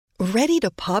Ready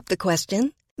to pop the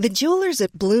question? The jewelers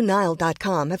at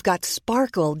BlueNile.com have got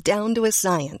sparkle down to a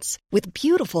science with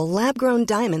beautiful lab-grown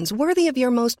diamonds worthy of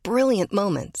your most brilliant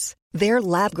moments. Their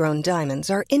lab-grown diamonds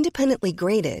are independently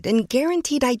graded and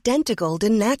guaranteed identical to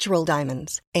natural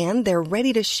diamonds, and they're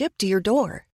ready to ship to your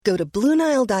door. Go to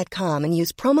BlueNile.com and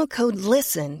use promo code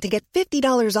LISTEN to get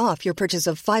 $50 off your purchase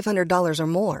of $500 or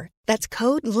more. That's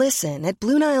code LISTEN at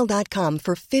BlueNile.com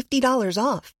for $50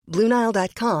 off.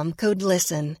 BlueNile.com, code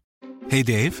LISTEN. Hey,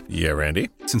 Dave. Yeah, Randy.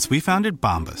 Since we founded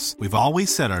Bombas, we've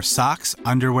always said our socks,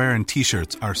 underwear, and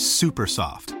T-shirts are super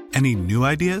soft. Any new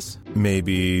ideas?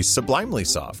 Maybe sublimely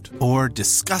soft. Or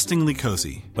disgustingly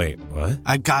cozy. Wait, what?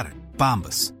 I got it.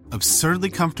 Bombas.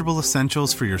 Absurdly comfortable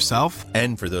essentials for yourself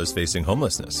and for those facing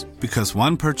homelessness. Because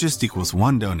one purchased equals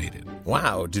one donated.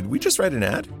 Wow, did we just write an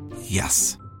ad?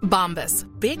 Yes. Bombas.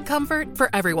 Big comfort for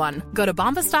everyone. Go to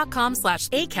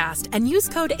bombas.com/ACAST and use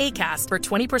code ACAST for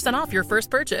 20% off your first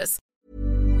purchase.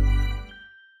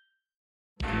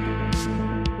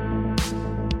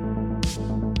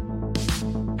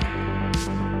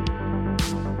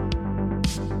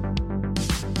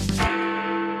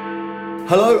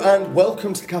 Hello and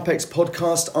welcome to the CapX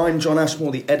podcast. I'm John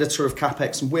Ashmore, the editor of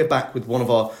CapX, and we're back with one of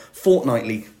our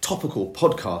fortnightly topical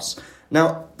podcasts.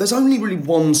 Now, there's only really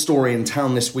one story in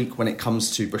town this week when it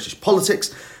comes to British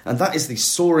politics, and that is the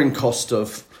soaring cost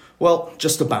of, well,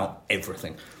 just about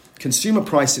everything. Consumer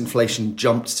price inflation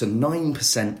jumped to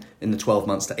 9% in the 12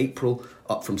 months to April,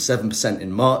 up from 7%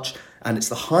 in March, and it's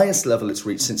the highest level it's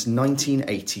reached since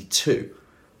 1982.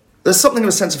 There's something of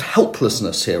a sense of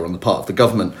helplessness here on the part of the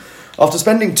government. After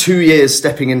spending 2 years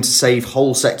stepping in to save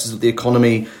whole sectors of the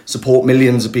economy, support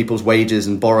millions of people's wages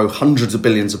and borrow hundreds of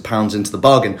billions of pounds into the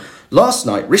bargain, last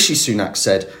night Rishi Sunak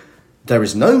said, "There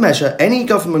is no measure any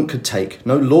government could take,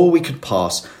 no law we could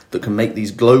pass that can make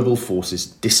these global forces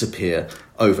disappear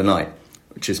overnight,"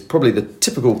 which is probably the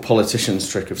typical politician's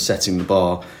trick of setting the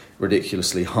bar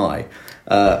ridiculously high.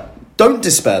 Don't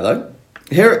despair though.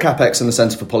 Here at CapX and the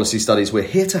Centre for Policy Studies, we're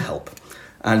here to help.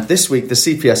 And this week, the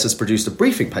CPS has produced a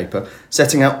briefing paper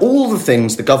setting out all the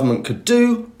things the government could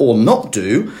do or not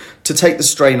do to take the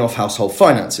strain off household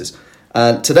finances.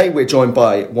 And today we're joined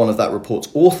by one of that report's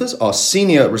authors, our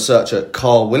senior researcher,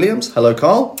 Carl Williams. Hello,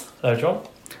 Carl. Hello, John.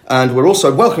 And we're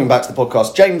also welcoming back to the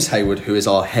podcast James Hayward, who is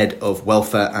our head of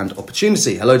welfare and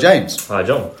opportunity. Hello, James. Hi,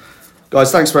 John.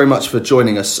 Guys, thanks very much for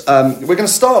joining us. We're going to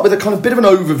start with a kind of bit of an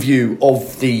overview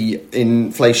of the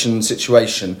inflation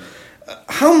situation.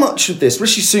 How much of this,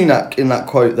 Rishi Sunak in that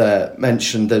quote there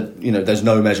mentioned that, there's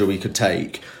no measure we could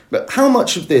take. But how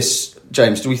much of this,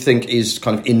 James, do we think is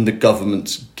kind of in the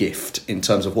government's gift in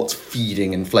terms of what's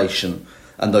feeding inflation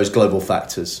and those global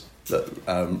factors that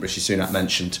Rishi Sunak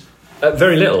mentioned?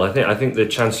 Very little. I think the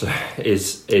Chancellor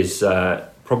is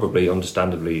probably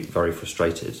understandably very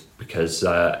frustrated because,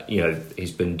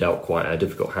 he's been dealt quite a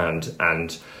difficult hand,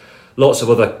 and lots of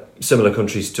other similar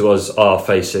countries to us are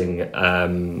facing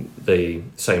the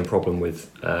same problem with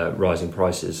rising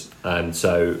prices. And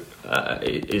so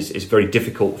it's very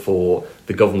difficult for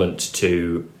the government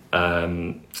to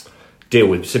deal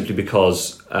with, simply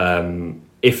because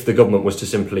if the government was to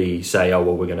simply say, oh,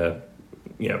 well, we're going to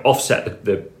offset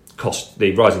the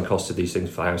rising cost of these things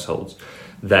for households,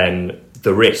 then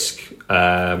the risk,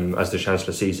 as the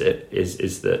Chancellor sees it,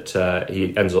 is that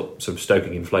he ends up sort of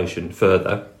stoking inflation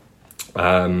further.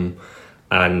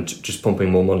 And just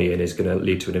pumping more money in is going to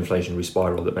lead to an inflationary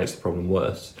spiral that makes the problem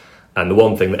worse. And the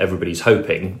one thing that everybody's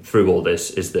hoping through all this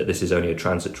is that this is only a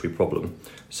transitory problem.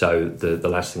 So the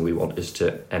last thing we want is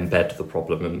to embed the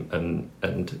problem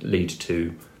and lead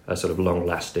to a sort of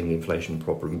long-lasting inflation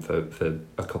problem for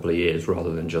a couple of years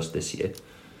rather than just this year.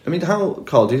 I mean,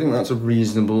 Carl, do you think that's a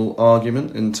reasonable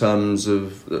argument in terms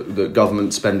of the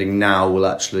government spending now will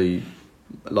actually,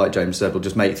 like James said, will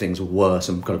just make things worse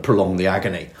and kind of prolong the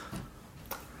agony?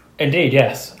 Indeed,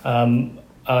 yes.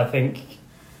 I think,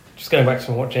 just going back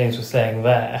to what James was saying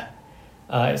there,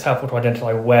 it's helpful to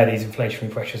identify where these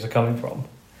inflationary pressures are coming from.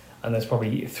 And there's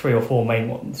probably 3 or 4 main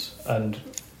ones, and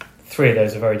 3 of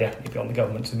those are very definitely beyond the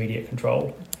government's immediate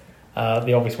control.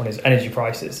 The obvious one is energy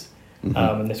prices.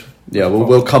 Mm-hmm.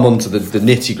 We'll come on to the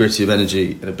nitty-gritty of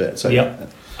energy in a bit. So.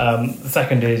 Yep. The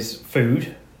second is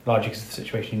food, largely because of the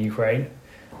situation in Ukraine.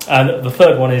 And the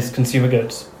third one is consumer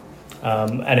goods.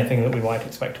 Anything that we might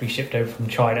expect to be shipped over from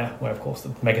China, where, of course, the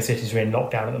megacities are in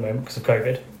lockdown at the moment because of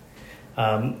COVID.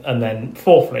 And then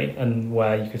fourthly, and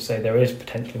where you could say there is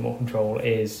potentially more control,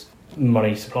 is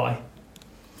money supply.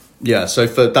 Yeah, so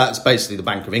that's basically the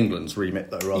Bank of England's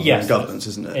remit, though, rather than government's,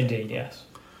 isn't it? Indeed, yes.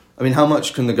 I mean, how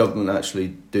much can the government actually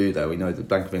do, though? We know the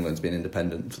Bank of England's been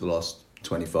independent for the last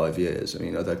 25 years. I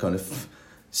mean, are there kind of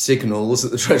signals that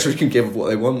the Treasury can give of what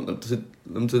they want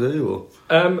them to do? Or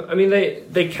I mean,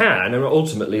 they can, and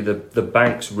ultimately the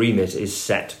bank's remit is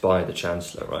set by the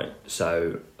Chancellor, right?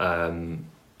 So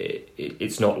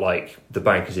it's not like the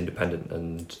bank is independent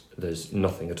and there's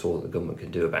nothing at all that the government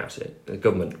can do about it. The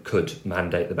government could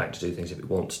mandate the bank to do things if it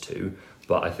wants to,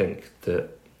 but I think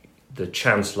that the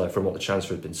Chancellor, from what the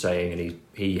Chancellor has been saying, and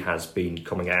he has been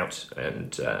coming out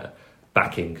and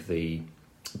backing the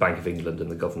Bank of England and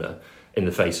the Governor in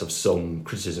the face of some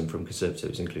criticism from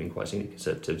Conservatives, including quite senior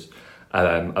Conservatives,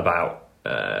 about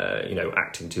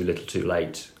acting too little too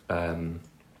late on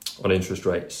interest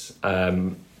rates.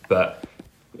 But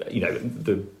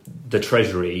the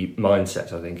Treasury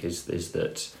mindset, I think, is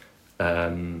that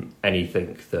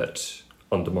anything that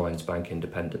undermines bank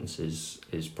independence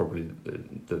is probably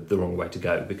the wrong way to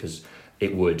go, because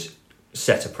it would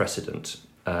set a precedent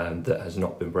that has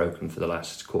not been broken for the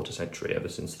last quarter century, ever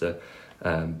since the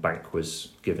bank was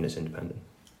given its independence.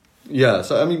 Yeah,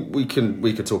 so I mean, we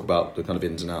could talk about the kind of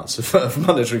ins and outs of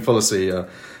monetary policy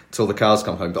till the cows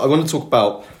come home. But I want to talk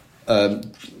about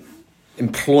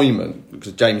employment,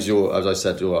 because James, as I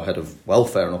said, you're head of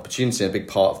welfare and opportunity, and a big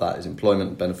part of that is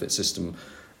employment benefit system.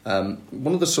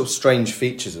 One of the sort of strange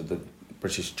features of the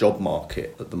British job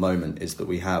market at the moment is that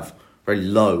we have very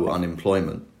low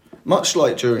unemployment. Much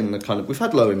like during we've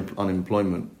had low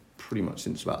unemployment pretty much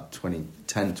since about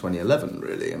 2010, 2011,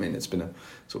 really. I mean, it's been a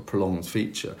sort of prolonged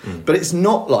feature. But it's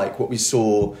not like what we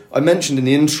saw, I mentioned in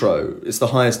the intro, it's the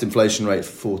highest inflation rate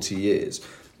for 40 years.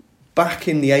 Back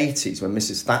in the 80s, when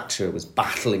Mrs. Thatcher was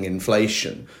battling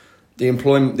inflation, the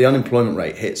unemployment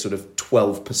rate hit sort of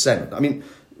 12%. I mean,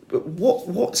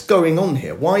 what's going on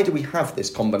here? Why do we have this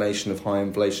combination of high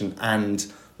inflation and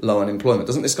low unemployment?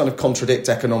 Doesn't this kind of contradict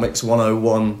economics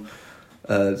 101,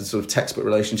 the sort of textbook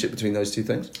relationship between those two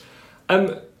things?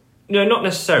 No, not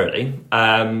necessarily.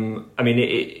 I mean,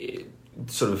 it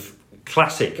sort of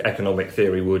classic economic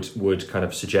theory would kind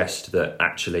of suggest that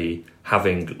actually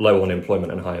having low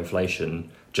unemployment and high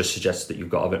inflation just suggests that you've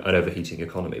got an overheating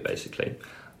economy, basically.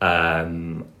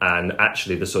 And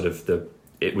actually, it was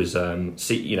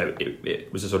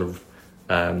a sort of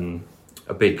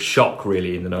a big shock,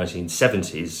 really, in the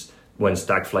 1970s when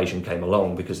stagflation came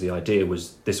along, because the idea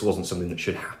was this wasn't something that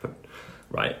should happen,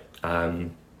 right?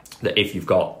 That if you've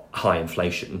got high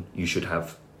inflation, you should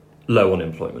have low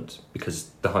unemployment, because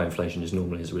the high inflation is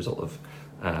normally as a result of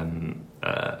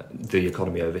the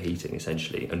economy overheating,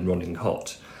 essentially, and running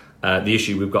hot. The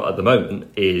issue we've got at the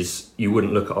moment is you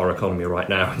wouldn't look at our economy right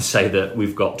now and say that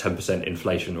we've got 10%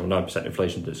 inflation or 9%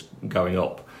 inflation that's going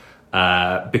up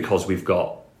because we've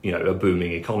got a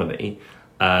booming economy.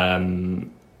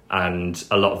 And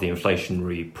a lot of the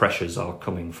inflationary pressures are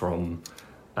coming from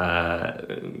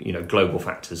global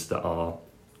factors that are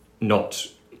not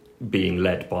being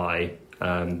led by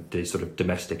the sort of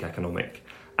domestic economic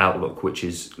outlook, which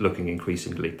is looking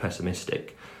increasingly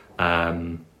pessimistic.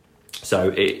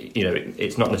 So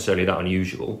it's not necessarily that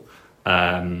unusual,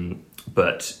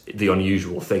 but the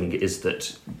unusual thing is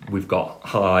that we've got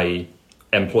high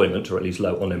employment, or at least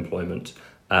low unemployment,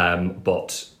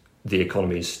 but the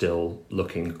economy is still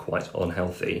looking quite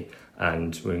unhealthy,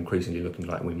 and we're increasingly looking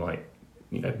like we might,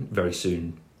 very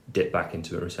soon dip back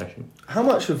into a recession. How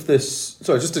much of this,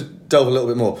 just to delve a little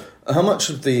bit more, how much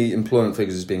of the employment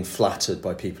figures is being flattered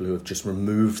by people who have just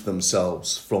removed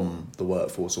themselves from the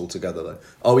workforce altogether, though?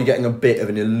 Are we getting a bit of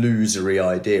an illusory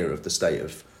idea of the state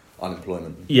of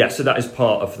unemployment? Yeah, so that is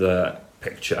part of the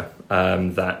picture,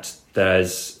 that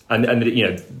there's a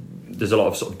lot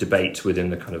of sort of debate within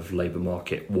the kind of labour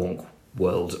market wonk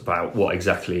world about what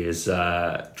exactly is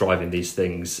driving these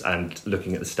things and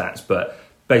looking at the stats. But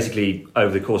basically,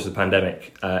 over the course of the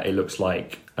pandemic, it looks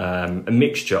like a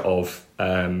mixture of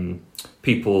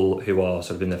people who are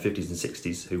sort of in their 50s and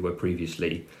 60s who were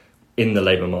previously in the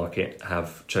labour market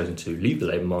have chosen to leave the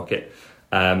labour market.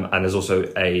 And there's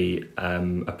also a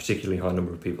particularly high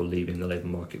number of people leaving the labour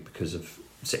market because of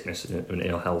sickness and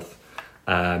ill health.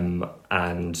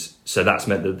 And so that's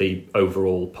meant that the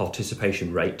overall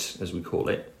participation rate, as we call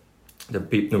it, the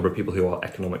number of people who are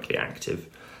economically active,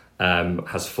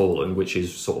 has fallen, which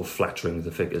is sort of flattering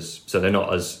the figures. So they're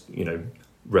not as,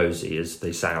 rosy as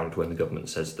they sound when the government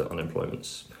says that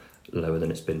unemployment's lower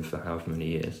than it's been for however many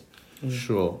years.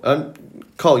 Sure.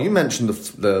 Carl, you mentioned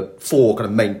the four kind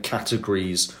of main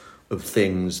categories of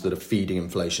things that are feeding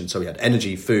inflation. So we had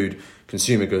energy, food,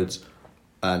 consumer goods,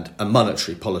 and a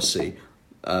monetary policy,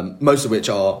 most of which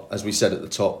are, as we said at the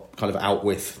top, kind of out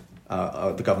with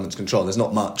the government's control. There's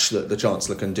not much that the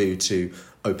Chancellor can do to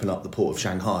open up the port of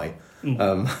Shanghai.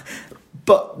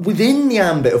 But within the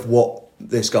ambit of what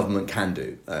this government can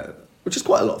do, which is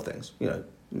quite a lot of things,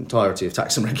 entirety of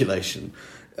tax and regulation.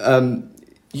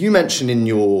 You mentioned in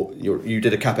you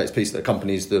did a CapEx piece that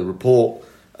accompanies the report.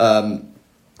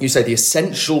 You say the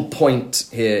essential point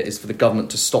here is for the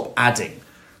government to stop adding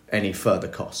any further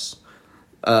costs.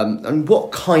 And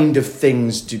what kind of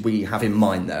things do we have in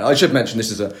mind there? I should mention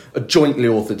this is a jointly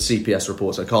authored CPS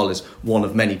report, so Carl is one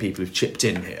of many people who've chipped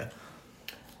in here.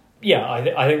 Yeah,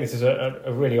 I think this is a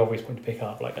really obvious point to pick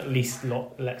up. Like, at least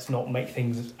let's not make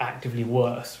things actively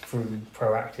worse through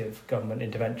proactive government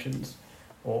interventions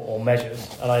or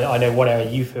measures. And I know one area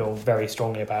you feel very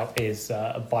strongly about is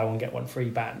buy one get one free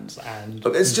bans, and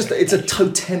it's a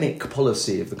totemic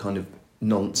policy of the kind of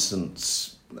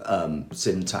nonsense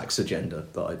syntax agenda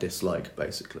that I dislike.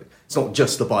 Basically, it's not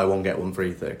just the buy one get one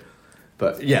free thing,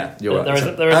 but yeah, you're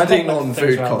right. There is adding on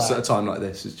food costs at a time like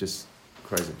this is just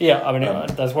crazy. Yeah, I mean,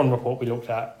 there's one report we looked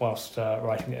at whilst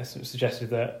writing this. It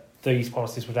suggested that these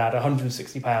policies would add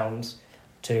 £160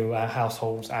 to a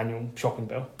household's annual shopping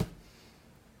bill.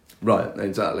 Right,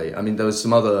 exactly. I mean, there was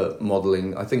some other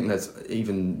modelling. I think there's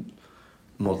even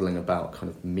modelling about kind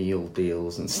of meal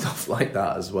deals and stuff like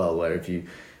that as well, where if you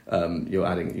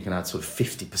you can add sort of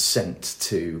 50%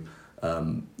 to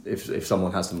if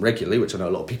someone has them regularly, which I know a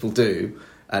lot of people do,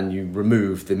 and you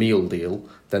remove the meal deal,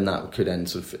 then that could then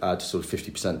sort of add sort of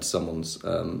 50% to someone's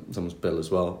bill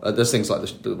as well. There's things like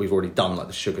this that we've already done, like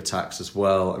the sugar tax as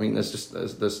well. I mean, there's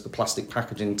the plastic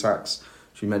packaging tax,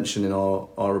 which we mentioned in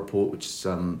our report, which is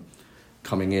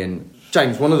coming in.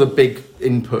 James, one of the big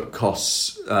input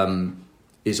costs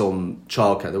is on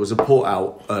childcare. There was a report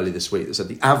out early this week that said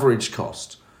the average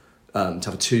cost to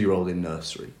have a 2-year-old in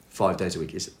nursery 5 days a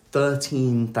week is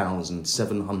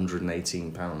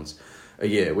 £13,718 a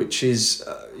year, which is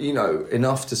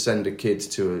enough to send a kid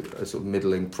to a sort of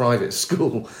middling private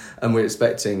school, and we're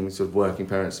expecting sort of working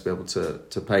parents to be able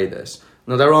to pay this.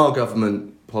 Now, there are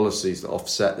government policies that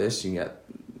offset this. You can get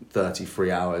 30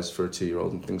 free hours for a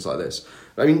 2-year-old and things like this.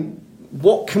 I mean,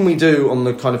 what can we do on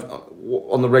the kind of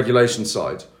on the regulation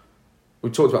side? We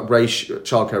talked about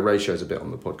childcare ratios a bit on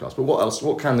the podcast, but what else?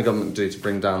 What can the government do to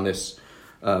bring down this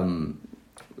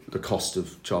the cost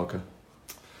of childcare?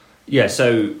 Yeah,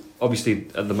 so obviously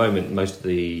at the moment most of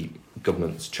the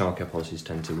government's childcare policies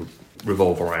tend to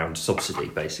revolve around subsidy,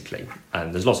 basically,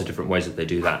 and there's lots of different ways that they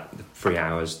do that. Free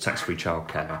hours, tax-free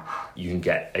childcare, you can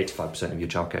get 85% of your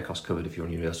childcare costs covered if you're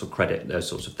on universal credit, those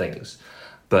sorts of things.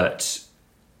 But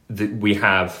we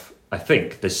have, I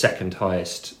think, the second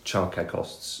highest childcare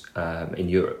costs in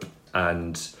Europe,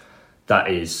 and that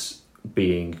is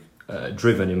being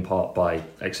driven in part by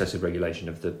excessive regulation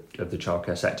of the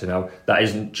childcare sector. Now, that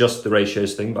isn't just the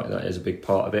ratios thing, but that is a big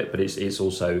part of it. But it's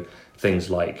also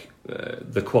things like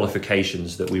the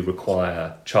qualifications that we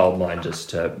require childminders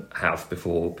to have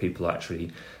before people are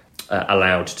actually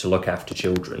allowed to look after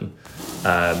children.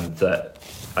 That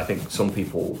I think some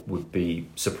people would be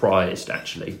surprised,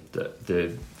 actually, that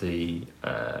the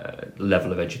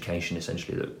level of education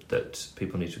essentially that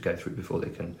people need to go through before they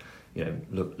can,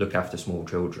 look after small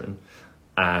children.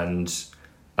 And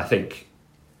I think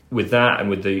with that and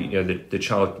with the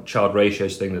child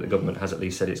ratios thing that the government has at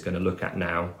least said it's going to look at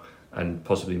now and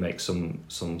possibly make some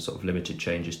sort of limited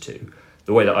changes to,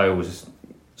 the way that I always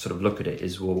sort of look at it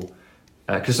is,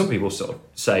 because some people sort of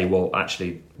say, well,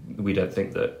 actually, we don't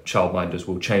think that childminders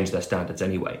will change their standards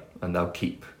anyway, and they'll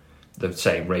keep the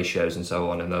same ratios and so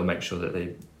on, and they'll make sure that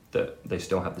they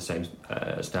still have the same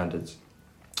standards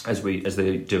as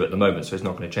they do at the moment, so it's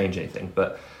not going to change anything.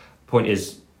 But the point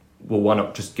is, well, why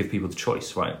not just give people the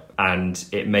choice, right? And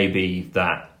it may be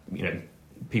that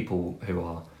people who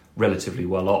are relatively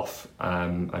well off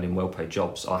and in well-paid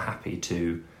jobs are happy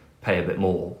to pay a bit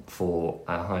more for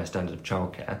a higher standard of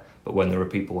childcare. But when there are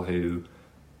people who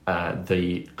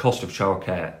the cost of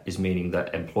childcare is meaning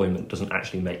that employment doesn't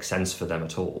actually make sense for them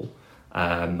at all,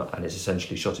 and it's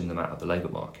essentially shutting them out of the labour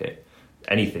market,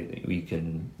 anything that we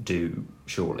can do,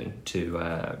 surely,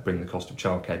 to bring the cost of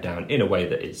childcare down in a way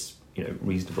that is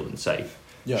reasonable and safe,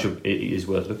 it is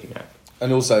worth looking at.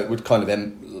 And also, it would kind of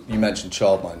you mentioned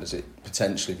childminders. It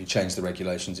potentially, if you change the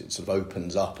regulations, it sort of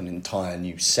opens up an entire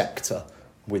new sector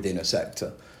within a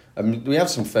sector. I mean, we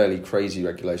have some fairly crazy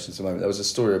regulations at the moment. There was a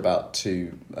story about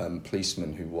 2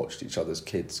 policemen who watched each other's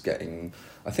kids getting,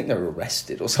 I think they were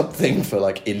arrested or something for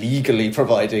illegally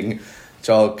providing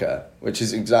childcare, which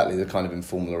is exactly the kind of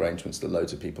informal arrangements that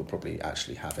loads of people probably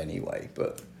actually have anyway.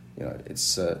 But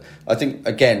it's I think,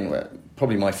 again,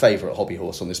 probably my favourite hobby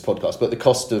horse on this podcast. But the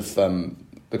cost of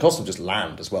just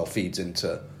land as well feeds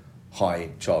into high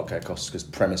childcare costs, because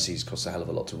premises cost a hell of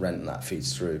a lot to rent, and that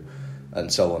feeds through,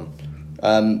 and so on.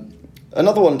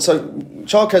 Another one, so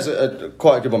childcare's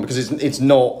quite a good one, because it's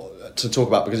not to talk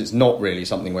about, because it's not really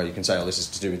something where you can say, oh, this is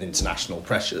to do with international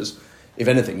pressures. If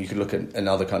anything, you could look at in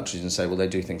other countries and say, well, they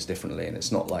do things differently, and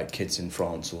it's not like kids in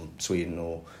France or Sweden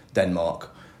or Denmark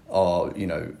are,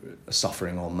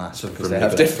 suffering en masse because they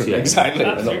have different... Yeah. Exactly.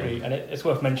 Absolutely, and it's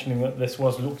worth mentioning that this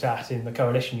was looked at in the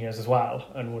coalition years as well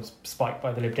and was spiked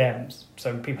by the Lib Dems,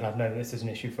 so people have known this is an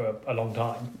issue for a long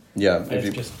time. Yeah, if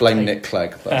you just blame Nick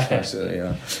Clegg, that's basically,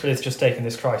 yeah. But it's just taken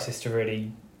this crisis to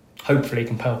really, hopefully,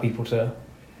 compel people to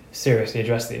seriously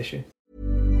address the issue.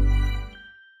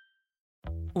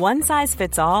 One size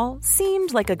fits all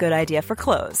seemed like a good idea for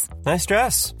clothes. Nice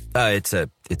dress. It's a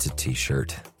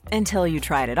t-shirt. Until you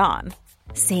tried it on.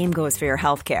 Same goes for your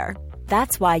healthcare.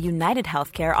 That's why United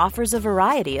Healthcare offers a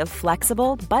variety of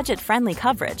flexible, budget-friendly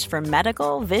coverage for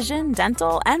medical, vision,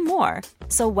 dental, and more.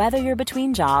 So whether you're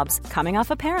between jobs, coming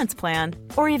off a parent's plan,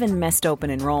 or even missed open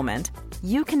enrollment,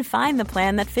 you can find the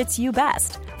plan that fits you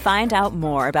best. Find out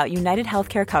more about United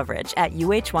Healthcare coverage at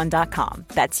uh1.com.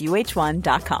 That's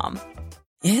uh1.com.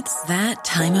 It's that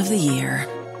time of the year.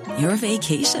 Your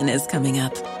vacation is coming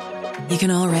up. You can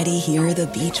already hear the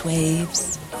beach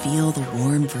waves, feel the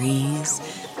warm breeze,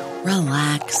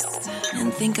 relax,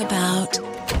 and think about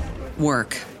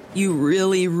work. You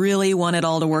really, really want it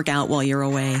all to work out while you're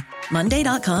away.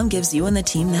 Monday.com gives you and the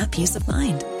team that peace of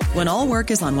mind. When all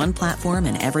work is on one platform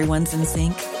and everyone's in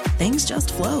sync, things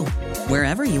just flow.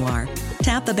 Wherever you are,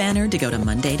 tap the banner to go to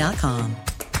Monday.com.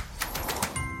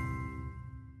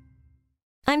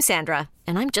 I'm Sandra,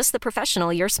 and I'm just the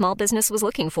professional your small business was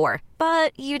looking for.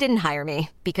 But you didn't hire me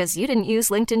because you didn't use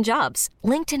LinkedIn Jobs.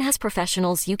 LinkedIn has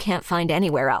professionals you can't find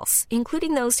anywhere else,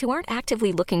 including those who aren't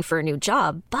actively looking for a new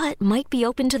job, but might be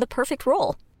open to the perfect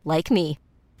role, like me.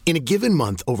 In a given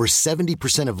month, over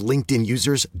 70% of LinkedIn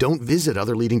users don't visit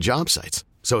other leading job sites.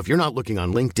 So if you're not looking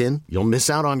on LinkedIn, you'll miss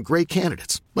out on great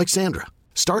candidates like Sandra.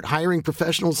 Start hiring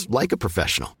professionals like a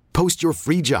professional. Post your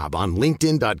free job on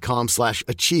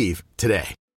linkedin.com/achieve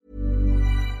today.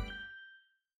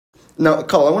 Now,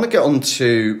 Carl, I want to get on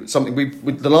to something.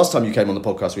 The last time you came on the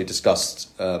podcast, we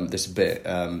discussed this a bit,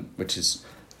 which is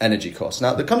energy costs.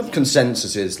 Now, the kind of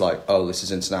consensus is like, oh, this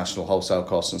is international wholesale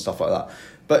costs and stuff like that.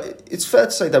 But it's fair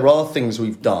to say there are things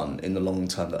we've done in the long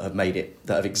term that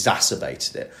have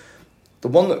exacerbated it. The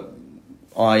one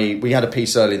that we had a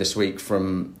piece earlier this week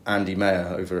from Andy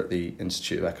Mayer over at the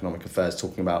Institute of Economic Affairs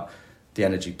talking about the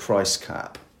energy price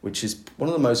cap, which is one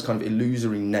of the most kind of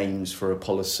illusory names for a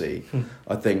policy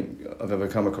I think I've ever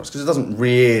come across, because it doesn't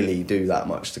really do that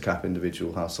much to cap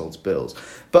individual households' bills.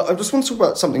 But I just want to talk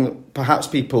about something that perhaps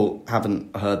people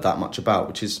haven't heard that much about,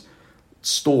 which is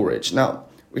storage. Now,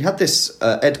 we had this,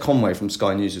 Ed Conway from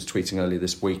Sky News was tweeting earlier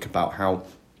this week about how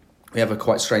we have a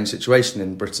quite strange situation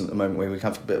in Britain at the moment where we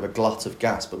have a bit of a glut of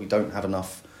gas, but we don't have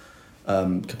enough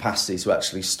capacity to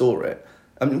actually store it.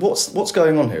 I mean, what's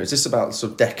going on here? Is this about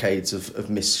sort of decades of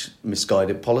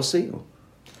misguided policy? Or?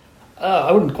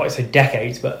 I wouldn't quite say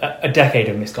decades, but a decade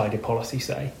of misguided policy,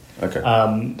 say. Okay.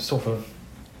 Sort of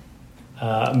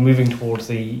moving towards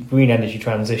the green energy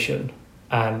transition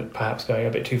and perhaps going a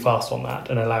bit too fast on that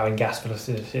and allowing gas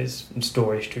facilities and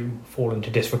storage to fall into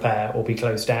disrepair or be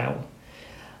closed down.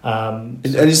 And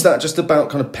is that just about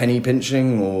kind of penny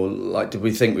pinching, or like did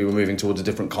we think we were moving towards a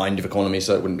different kind of economy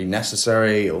so it wouldn't be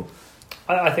necessary? Or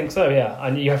I think so, yeah.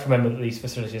 And you have to remember that these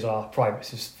facilities are private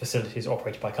facilities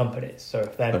operated by companies. So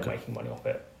if they're not making money off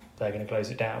it, they're going to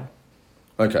close it down.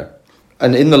 Okay.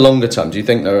 And in the longer term, do you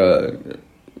think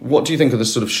what do you think of the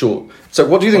sort of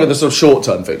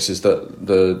short-term fixes that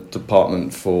the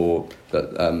Department for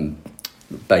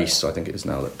BASE, I think it is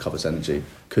now, that covers energy,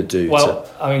 could do? Well,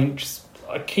 I mean, just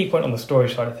a key point on the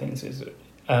storage side of things is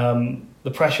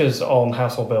the pressures on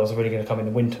household bills are really going to come in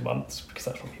the winter months, because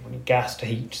that's when people need gas to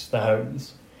heat their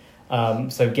homes.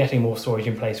 So getting more storage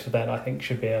in place for then, I think,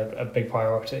 should be a big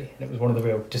priority. And it was one of the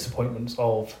real disappointments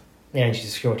of the energy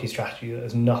security strategy that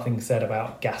there's nothing said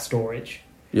about gas storage.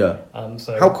 Yeah.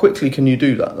 So how quickly can you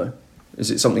do that, though?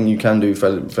 Is it something you can do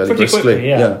fairly briskly? Quickly,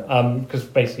 yeah. Because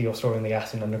basically you're storing the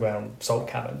gas in underground salt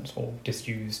caverns or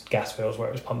disused gas fields where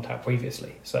it was pumped out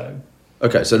previously. So.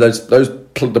 Okay, so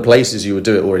the places you would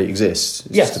do it already exist.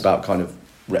 It's just about kind of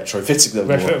retrofitting them.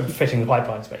 Retrofitting the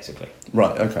pipelines, basically.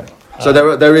 Right, okay. So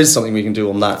there is something we can do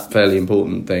on that fairly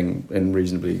important thing in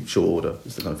reasonably short order,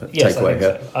 is the kind of takeaway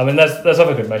here. So. I mean, there's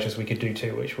other good measures we could do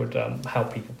too, which would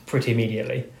help people pretty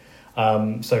immediately.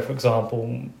 So, for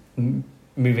example,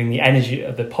 moving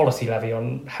the policy levy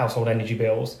on household energy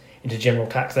bills into general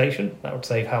taxation, that would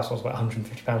save households about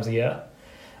 £150 a year.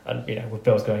 And, with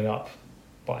bills going up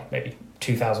by maybe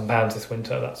 £2,000 this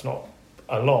winter, that's not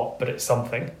a lot, but it's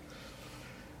something.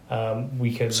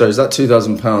 We can. So is that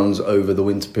 £2,000 over the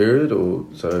winter period, or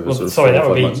so over that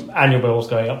would be months? Annual bills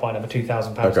going up by another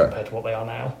 £2,000 compared to what they are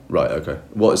now. Right. Okay.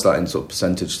 What is that in sort of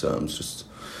percentage terms?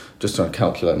 Just trying to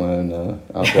calculate my own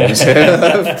outgoings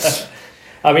here.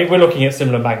 I mean, we're looking at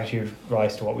similar magnitude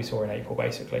rise to what we saw in April,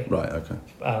 basically. Right. Okay.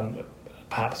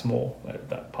 Perhaps more.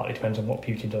 That partly depends on what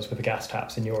Putin does with the gas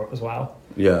taps in Europe as well.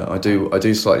 Yeah, I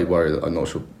do slightly worry that I'm not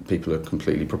sure people are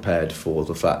completely prepared for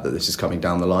the fact that this is coming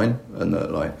down the line, and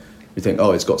that like you think,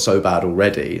 it's got so bad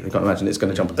already. They can't imagine it's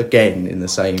going to jump again in the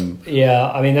same. Yeah,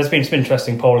 I mean, there's been some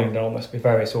interesting polling done on this with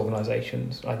various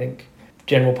organisations. I think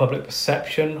general public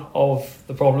perception of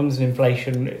the problems in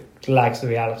inflation lags the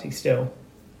reality still,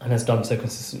 and has done so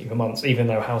consistently for months, even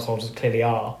though households clearly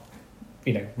are,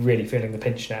 really feeling the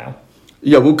pinch now.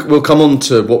 Yeah, we'll come on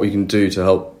to what we can do to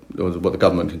help, or what the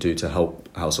government can do to help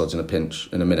households in a pinch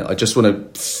in a minute. I just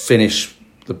want to finish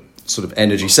the sort of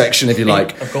energy section, if you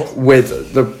like,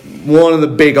 with one of the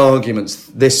big arguments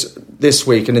this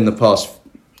week and in the past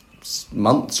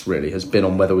months really has been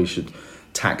on whether we should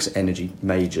tax energy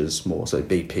majors more, so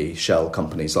BP, Shell,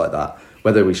 companies like that,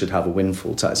 whether we should have a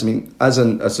windfall tax. I mean, as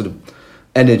a sort of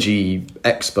energy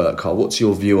expert, Carl, what's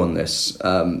your view on this?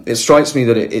 It strikes me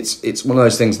that it's one of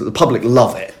those things that the public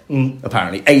love it.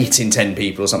 Apparently 8 in 10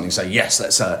 people or something say yes,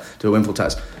 let's do a windfall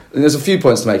tax. And there's a few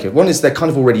points to make here. One is there kind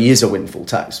of already is a windfall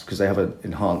tax because they have an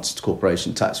enhanced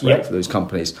corporation tax rate for those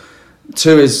companies.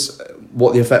 2 is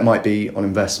what the effect might be on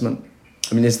investment.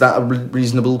 I mean, is that a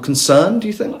reasonable concern, do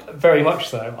you think? Very much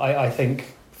so. I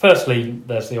think firstly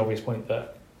there's the obvious point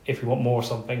that if we want more of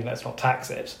something, let's not tax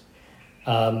it.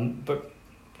 But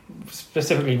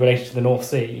specifically related to the North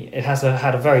Sea, it has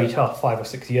had a very tough 5 or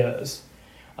 6 years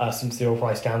since the oil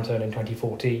price downturn in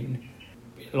 2014.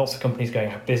 Lots of companies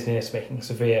going out of business, making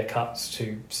severe cuts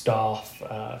to staff,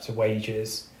 to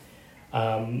wages.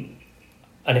 And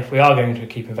if we are going to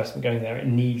keep investment going there, it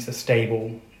needs a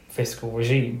stable fiscal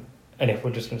regime. And if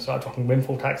we're just going to start dropping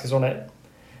windfall taxes on it,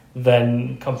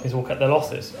 then companies will cut their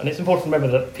losses. And it's important to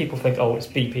remember that people think, it's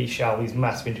BP, Shell, these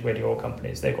massive integrated oil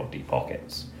companies, they've got deep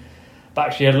pockets. But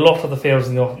actually a lot of the fields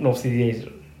in the North Sea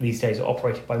these days are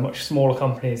operated by much smaller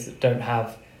companies that don't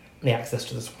have the access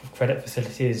to the sort of credit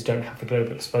facilities, don't have the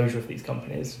global exposure of these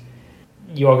companies.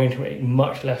 You are going to make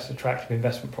much less attractive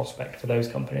investment prospect for those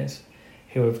companies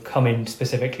who have come in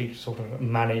specifically to sort of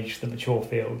manage the mature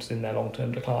fields in their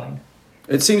long-term decline.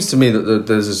 It seems to me that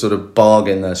there's a sort of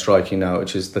bargain they're striking now,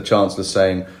 which is the Chancellor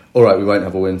saying, all right, we won't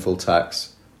have a windfall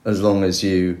tax as long as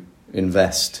you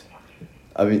invest.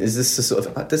 I mean, is this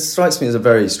this strikes me as a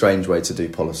very strange way to do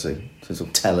policy, to sort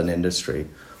of tell an industry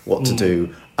what to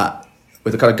do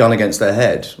with a kind of gun against their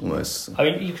head, almost. I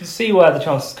mean, you can see where the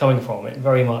Chancellor's coming from. It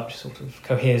very much sort of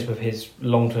coheres with his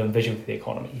long-term vision for the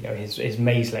economy. His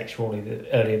May's lecture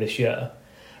earlier this year,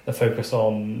 the focus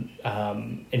on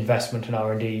investment and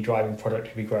R&D driving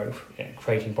productivity growth,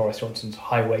 creating Boris Johnson's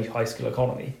high-wage, high-skill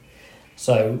economy.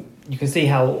 So you can see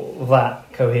how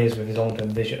that coheres with his long-term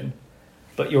vision.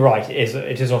 But you're right, it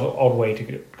is an odd way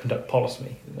to conduct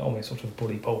policy, almost sort of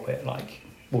bully pulpit, like,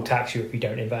 we'll tax you if you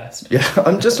don't invest. Yeah,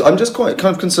 I'm just quite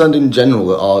kind of concerned in general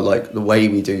that the way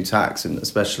we do tax, and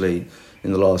especially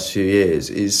in the last few years,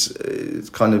 is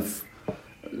kind of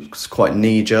quite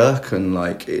knee-jerk. And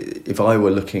like, if I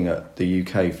were looking at the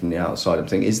UK from the outside, I'm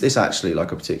thinking, is this actually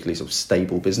like a particularly sort of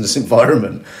stable business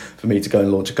environment for me to go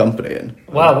and launch a company in?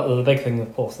 Well, the big thing,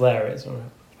 of course, there is, I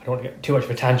don't want to get too much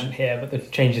of a tangent here, but the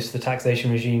changes to the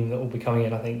taxation regime that will be coming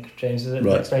in, I think, James, is it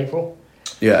next April?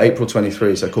 Yeah, April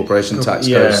 23, so corporation tax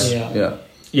goes...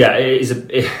 Yeah, it is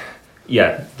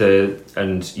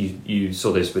and you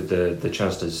saw this with the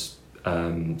Chancellor's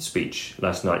speech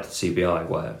last night at CBI,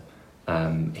 where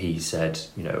he said,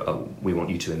 we want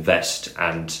you to invest,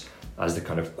 and as the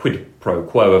kind of quid pro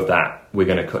quo of that, we're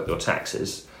going to cut your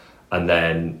taxes. And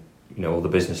then, all the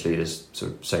business leaders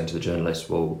sort of saying to the journalists,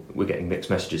 well, we're getting mixed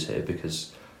messages here,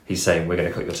 because he's saying we're going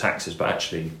to cut your taxes, but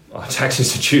actually our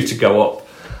taxes are due to go up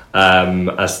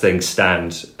as things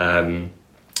stand. And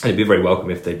it'd be very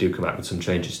welcome if they do come out with some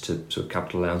changes to sort of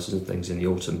capital allowances and things in the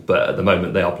autumn. But at the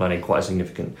moment, they are planning quite a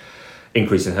significant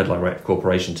increase in headline rate of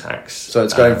corporation tax. So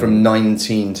it's going from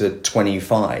 19 to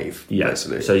 25,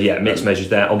 basically. So mixed measures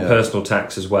there. On personal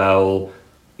tax as well,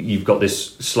 you've got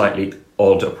this slightly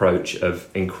odd approach of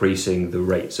increasing the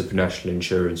rates of national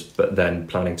insurance, but then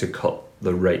planning to cut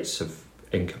the rates of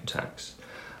income tax.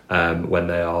 When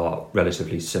they are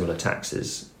relatively similar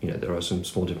taxes, there are some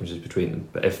small differences between them.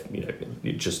 But if,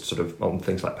 you just sort of on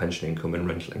things like pension income and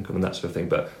rental income and that sort of thing,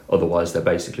 but otherwise they're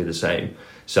basically the same.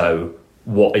 So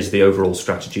what is the overall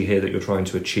strategy here that you're trying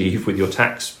to achieve with your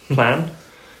tax plan?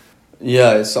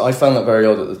 I found that very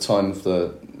odd at the time of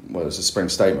well, it was a spring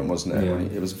statement, wasn't it?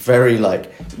 Yeah. It was very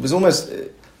it was almost.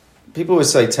 People always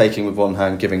say taking with one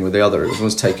hand, giving with the other. It was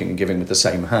almost taking and giving with the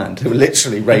same hand. They were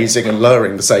literally raising and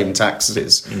lowering the same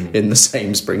taxes in the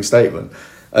same spring statement.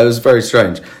 It was very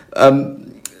strange.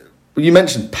 You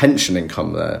mentioned pension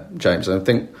income there, James, and I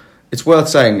think it's worth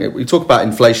saying, we talk about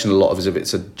inflation a lot as if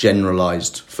it's a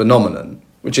generalised phenomenon,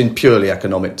 which in purely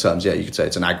economic terms, you could say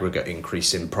it's an aggregate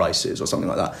increase in prices or something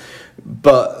like that.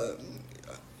 But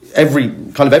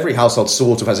every household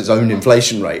sort of has its own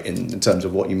inflation rate in terms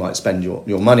of what you might spend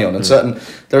your money on. And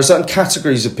there are certain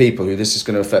categories of people who this is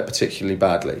going to affect particularly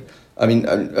badly. I mean,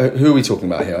 who are we talking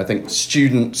about here? I think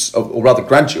students, or rather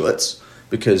graduates,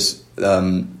 because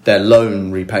their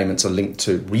loan repayments are linked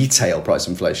to retail price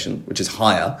inflation, which is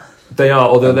higher. They are,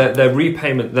 although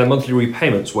their monthly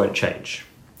repayments won't change.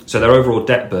 So their overall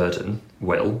debt burden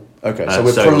will. Okay, so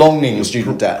we're prolonging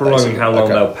student debt. Prolonging how long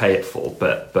they'll pay it for,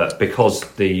 but because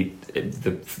the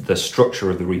structure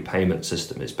of the repayment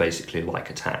system is basically like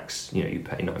a tax, you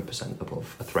pay 9%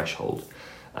 above a threshold.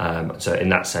 So in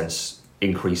that sense,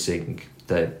 increasing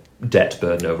the debt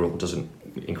burden overall doesn't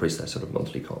increase their sort of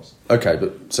monthly costs. Okay,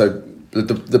 but so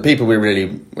the people we're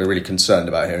really concerned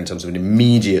about here in terms of an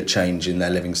immediate change in their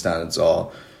living standards are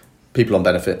people on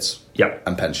benefits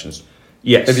and pensions.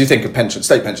 Yes. If you think of pension,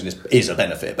 state pension is a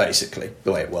benefit, basically,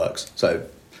 the way it works. So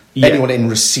anyone in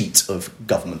receipt of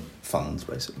government funds,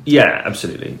 basically. Yeah,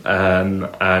 absolutely.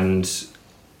 And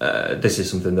this is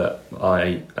something that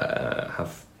I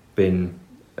have been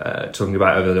talking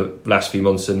about over the last few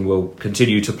months and will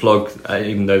continue to plug,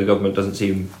 even though the government doesn't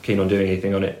seem keen on doing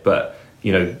anything on it. But,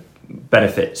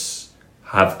 benefits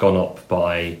have gone up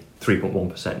by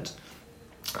 3.1%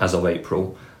 as of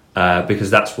April. Because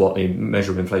that's what the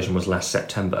measure of inflation was last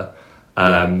September.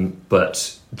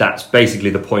 But that's basically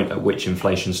the point at which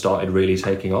inflation started really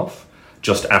taking off,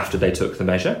 just after they took the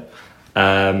measure.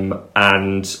 And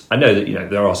I know that,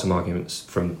 there are some arguments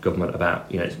from government about,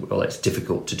 it's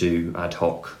difficult to do ad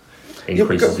hoc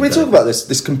increases. We're talking about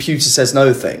this computer says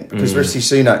no thing, because Rishi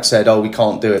Sunak said, we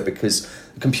can't do it because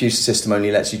the computer system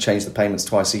only lets you change the payments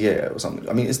twice a year or something.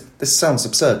 I mean, this sounds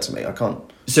absurd to me. I can't...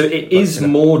 So it is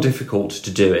more difficult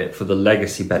to do it for the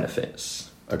legacy benefits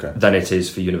than it is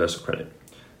for universal credit.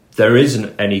 There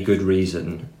isn't any good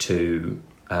reason to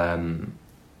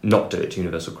not do it to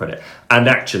universal credit. And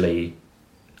actually,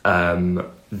 when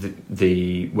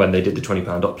they did the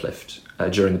 £20 uplift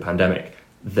during the pandemic,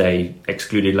 they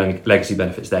excluded legacy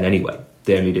benefits then anyway.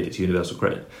 They only did it to universal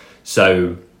credit.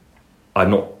 So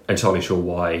I'm not entirely sure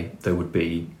why there would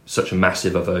be such a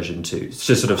massive aversion to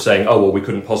just sort of saying, we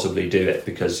couldn't possibly do it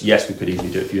because, yes, we could easily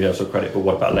do it for universal credit, but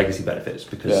what about legacy benefits?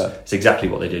 Because it's exactly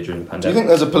what they did during the pandemic. Do you think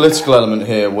there's a political element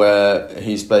here where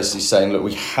he's basically saying, look,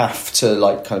 we have to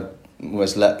kind of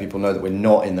almost let people know that we're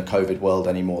not in the COVID world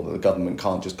anymore, that the government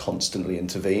can't just constantly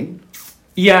intervene?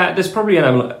 Yeah, there's probably an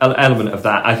element of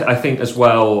that. I think as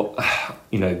well,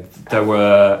 there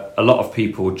were a lot of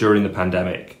people during the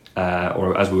pandemic,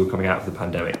 or as we were coming out of the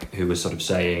pandemic, who were sort of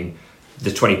saying, the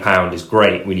 £20 is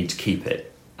great, we need to keep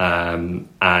it.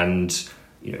 And,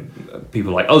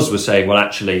 people like us were saying, well,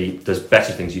 actually, there's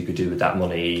better things you could do with that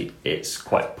money. It's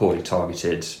quite poorly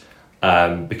targeted.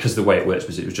 Because the way it works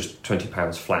was it was just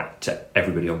 £20 flat to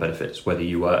everybody on benefits, whether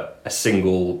you were a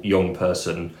single young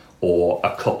person or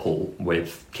a couple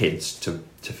with kids to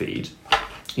feed.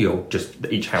 Just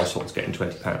each household's getting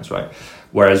 £20, right?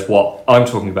 Whereas what I'm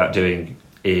talking about doing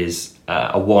is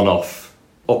a one-off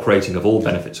operating of all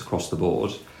benefits across the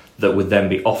board that would then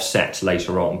be offset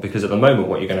later on, because at the moment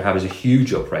what you're going to have is a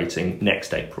huge uprating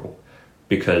next April,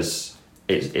 because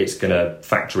it's going to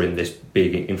factor in this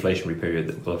big inflationary period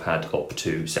that we'll have had up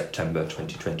to September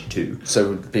 2022.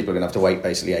 So people are going to have to wait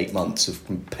basically 8 months of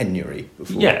penury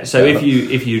before... Yeah, so if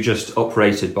you just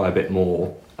operated by a bit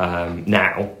more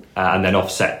now and then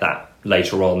offset that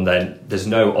later on, then there's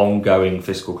no ongoing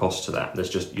fiscal cost to that.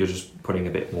 You're just putting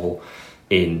a bit more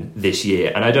in this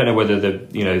year. And I don't know whether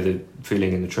the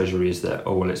feeling in the Treasury is that,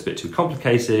 it's a bit too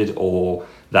complicated, or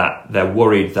that they're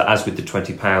worried that as with the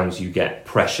 £20 you get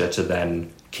pressure to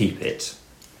then keep it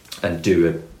and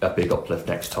do a big uplift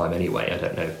next time anyway. I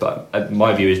don't know. But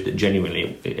my view is that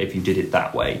genuinely, if you did it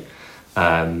that way,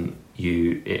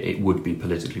 it would be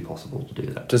politically possible to do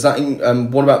that. Does that?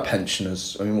 What about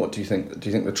pensioners? I mean, what do you think? Do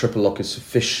you think the triple lock is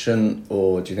sufficient,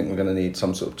 or do you think we're going to need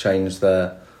some sort of change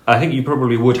there? I think you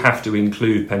probably would have to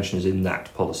include pensioners in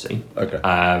that policy.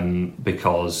 Okay.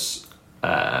 Because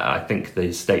I think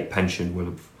the state pension will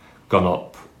have gone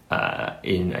up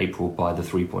in April by the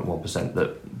 3.1%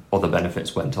 that other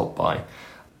benefits went up by.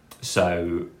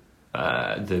 So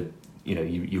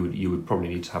you would probably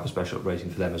need to have a special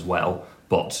rating for them as well.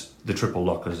 But the triple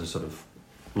lockers are sort of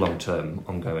long-term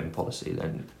ongoing policy,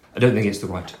 then I don't think it's the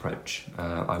right approach.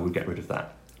 I would get rid of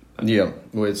that. Yeah,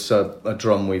 well, it's a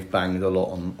drum we've banged a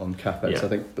lot on CapEx. Yeah. I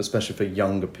think, especially for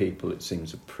younger people, it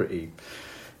seems a pretty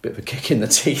bit of a kick in the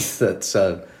teeth that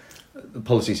the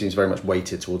policy seems very much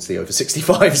weighted towards the over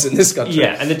 65s in this country.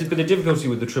 Yeah, and the difficulty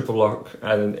with the triple lock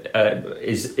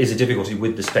is a difficulty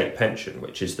with the state pension,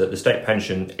 which is that the state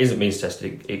pension isn't means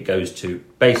tested. It goes to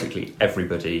basically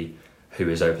everybody who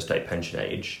is over state pension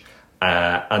age,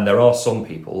 and there are some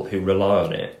people who rely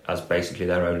on it as basically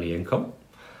their only income.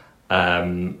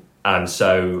 And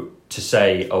so to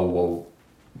say, oh, well,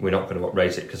 we're not going to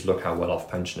raise it because look how well off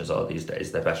pensioners are these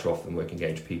days, they're better off than working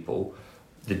age people.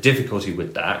 The difficulty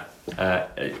with that,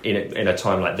 in a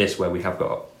time like this where we have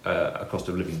got a cost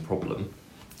of living problem,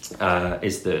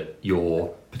 is that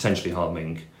you're potentially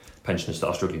harming pensioners that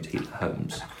are struggling to keep their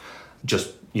homes.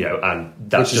 And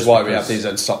that's which is why we have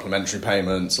these supplementary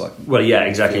payments, like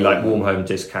warm home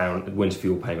discount, winter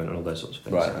fuel payment, and all those sorts of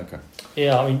things. Right. Okay.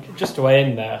 Yeah, I mean, just to weigh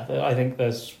in there, I think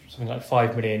there's something like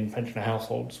 5 million pensioner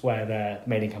households where their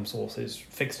main income source is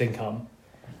fixed income,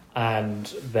 and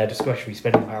their discretionary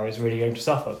spending power is really going to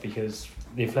suffer because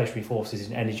the inflationary forces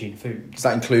in energy and food. Is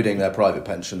that including their private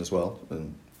pension as well?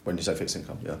 And when you say fixed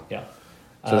income, yeah.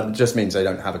 So it just means they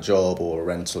don't have a job or a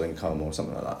rental income or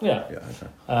something like that. Yeah.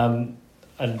 Okay.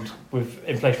 And with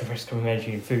inflation pressures coming from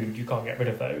energy and food, you can't get rid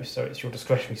of those. So it's your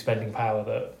discretionary spending power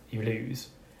that you lose.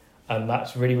 And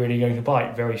that's really, really going to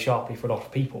bite very sharply for a lot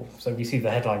of people. So we see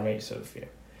the headline rates of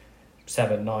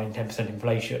 7, 9, 10%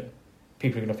 inflation.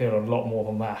 People are going to feel a lot more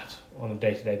than that on a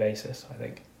day-to-day basis, I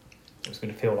think. It's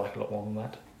going to feel like a lot more than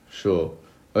that. Sure.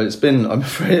 Well, I'm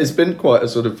afraid it's been quite a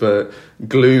sort of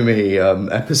gloomy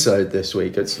episode this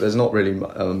week. There's not really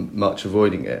much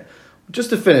avoiding it.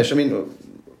 Just to finish, I mean,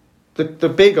 the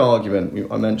big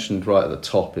argument I mentioned right at the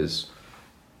top is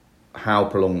how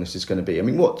prolonged this is going to be. I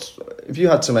mean, if you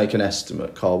had to make an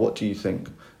estimate, Carl, what do you think?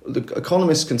 The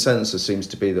economist consensus seems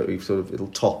to be that it'll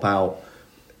top out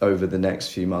over the next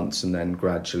few months and then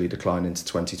gradually decline into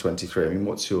 2023. I mean,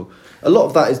 a lot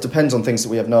of that depends on things that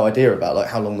we have no idea about, like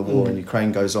how long the war in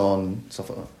Ukraine goes on,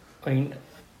 stuff like that. I mean,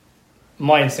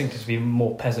 my instinct is to be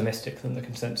more pessimistic than the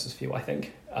consensus view, I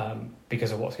think,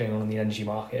 because of what's going on in the energy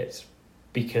markets,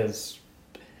 because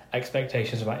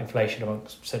expectations about inflation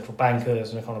amongst central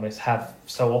bankers and economists have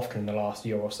so often in the last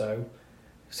year or so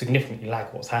significantly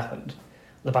lagged what's happened.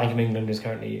 The Bank of England is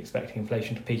currently expecting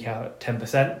inflation to peak out at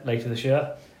 10% later this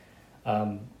year.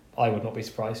 I would not be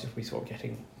surprised if we saw it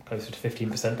getting closer to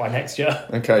 15% by next year.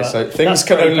 Okay, so things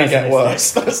can only get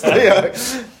worse.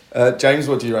 James,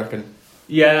 what do you reckon?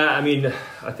 Yeah, I mean,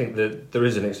 I think that there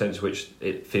is an extent to which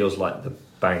it feels like the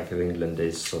Bank of England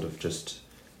is sort of just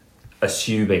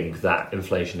assuming that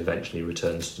inflation eventually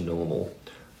returns to normal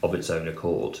of its own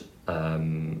accord,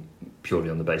 purely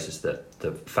on the basis that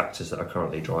the factors that are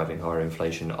currently driving higher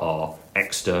inflation are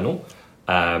external.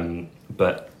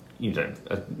 But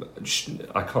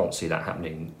I can't see that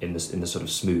happening in the sort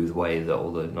of smooth way that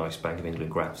all the nice Bank of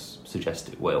England graphs suggest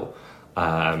it will.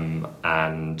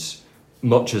 And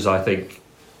much as I think,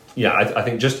 I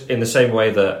think just in the same way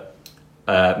that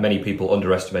many people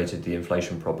underestimated the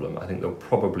inflation problem, I think there'll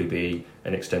probably be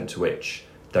an extent to which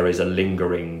there is a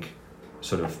lingering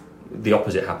sort of, the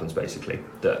opposite happens basically,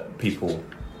 that people,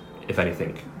 if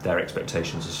anything, their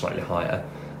expectations are slightly higher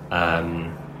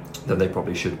than they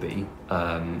probably should be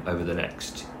over the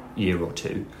next year or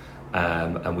two,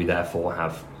 and we therefore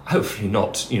have hopefully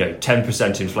not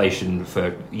 10% inflation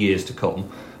for years to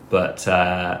come, but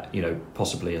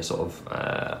possibly a sort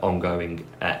of ongoing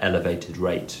elevated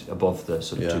rate above the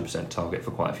sort of 2% target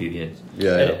for quite a few years.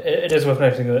 It is worth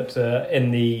noting that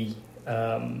in the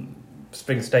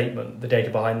spring statement, the data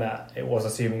behind that, it was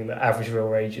assuming that average real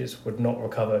wages would not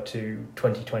recover to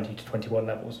 2020 to 21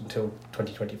 levels until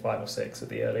 2025 or 6 at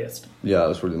the earliest. Yeah, that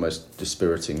was probably the most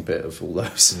dispiriting bit of all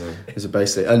those. Is it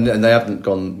basically, and they haven't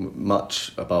gone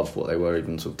much above what they were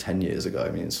even sort of 10 years ago. I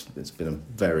mean, it's been a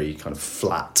very kind of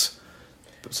flat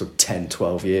sort of 10,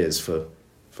 12 years for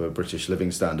British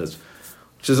living standards,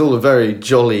 which is all a very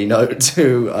jolly note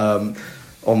to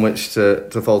on which to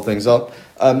fold things up.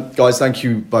 Guys, thank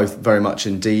you both very much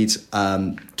indeed.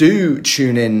 Do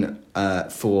tune in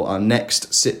for our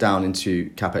next sit down into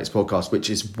CapEx podcast,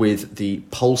 which is with the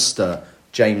pollster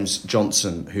James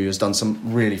Johnson, who has done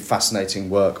some really fascinating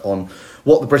work on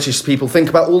what the British people think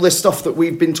about all this stuff that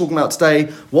we've been talking about today,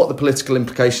 what the political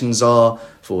implications are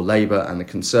for Labour and the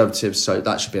Conservatives. So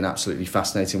that should be an absolutely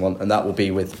fascinating one. And that will be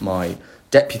with my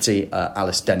deputy,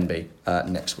 Alice Denby,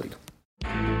 next week.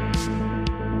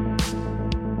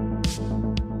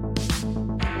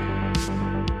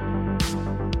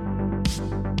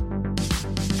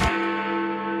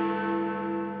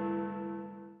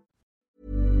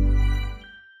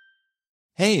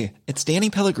 Hey, it's Danny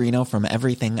Pellegrino from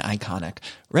Everything Iconic.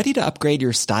 Ready to upgrade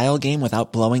your style game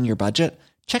without blowing your budget?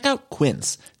 Check out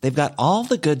Quince. They've got all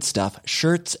the good stuff,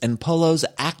 shirts and polos,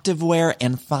 activewear,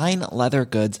 and fine leather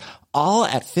goods, all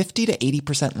at 50 to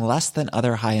 80% less than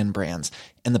other high-end brands.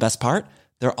 And the best part?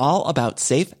 They're all about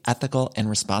safe, ethical, and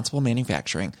responsible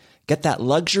manufacturing. Get that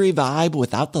luxury vibe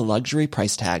without the luxury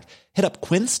price tag. Hit up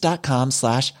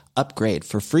quince.com/upgrade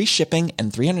for free shipping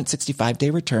and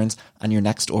 365-day returns on your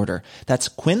next order. That's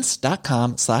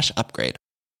quince.com/upgrade.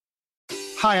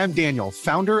 Hi, I'm Daniel,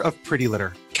 founder of Pretty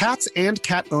Litter. Cats and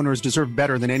cat owners deserve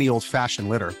better than any old-fashioned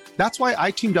litter. That's why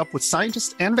I teamed up with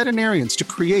scientists and veterinarians to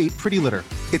create Pretty Litter.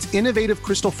 Its innovative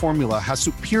crystal formula has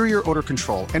superior odor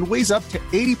control and weighs up to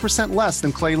 80% less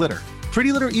than clay litter.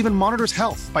 Pretty Litter even monitors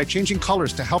health by changing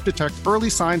colors to help detect early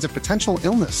signs of potential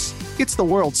illness. It's the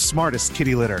world's smartest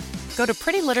kitty litter. Go to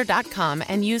prettylitter.com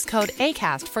and use code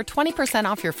ACAST for 20%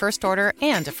 off your first order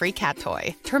and a free cat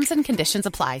toy. Terms and conditions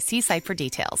apply. See site for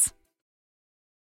details.